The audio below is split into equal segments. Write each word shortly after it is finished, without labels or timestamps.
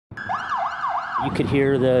You could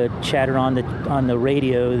hear the chatter on the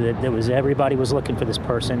radio that was everybody was looking for this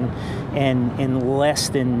person, and in less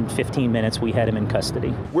than 15 minutes we had him in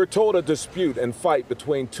custody. We're told a dispute and fight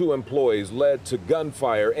between two employees led to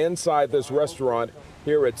gunfire inside this restaurant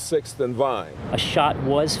here at 6th and Vine. A shot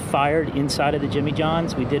was fired inside of the Jimmy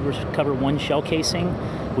John's. We did recover one shell casing.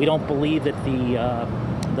 We don't believe that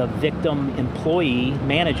the victim employee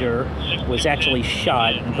manager was actually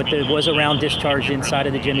shot, but there was a round discharged inside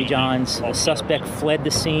of the Jimmy John's. The suspect fled the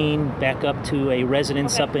scene back up to a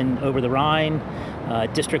residence up in over the Rhine.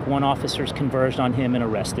 District 1 officers converged on him and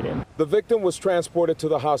arrested him. The victim was transported to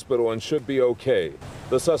the hospital and should be okay.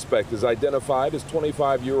 The suspect is identified as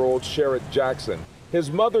 25-year-old Sherrod Jackson. His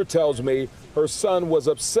mother tells me her son was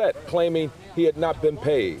upset, claiming he had not been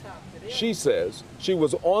paid. She says she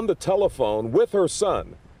was on the telephone with her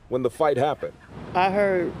son when the fight happened. I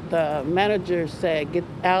heard the manager say, "Get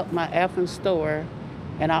out my effing store."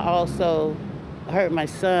 And I also heard my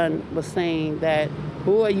son was saying that,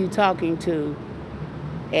 "Who are you talking to?"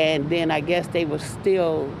 And then I guess they were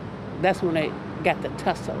still, that's when they got the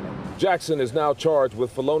tussle. Jackson is now charged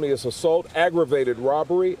with felonious assault, aggravated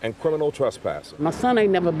robbery, and criminal trespass. My son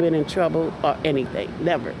ain't never been in trouble or anything,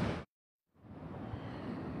 never.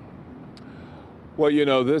 Well, you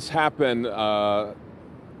know, this happened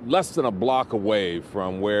less than a block away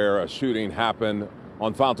from where a shooting happened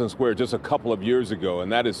on Fountain Square just a couple of years ago,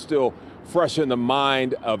 and that is still fresh in the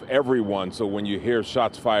mind of everyone. So when you hear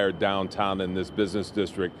shots fired downtown in this business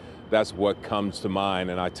district, that's what comes to mind.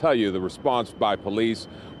 And I tell you, the response by police,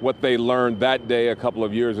 what they learned that day a couple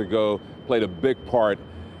of years ago, played a big part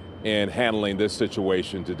in handling this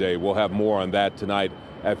situation today. We'll have more on that tonight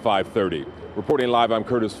at 5:30. Reporting live, I'm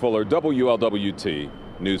Curtis Fuller, WLWT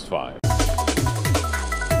News 5.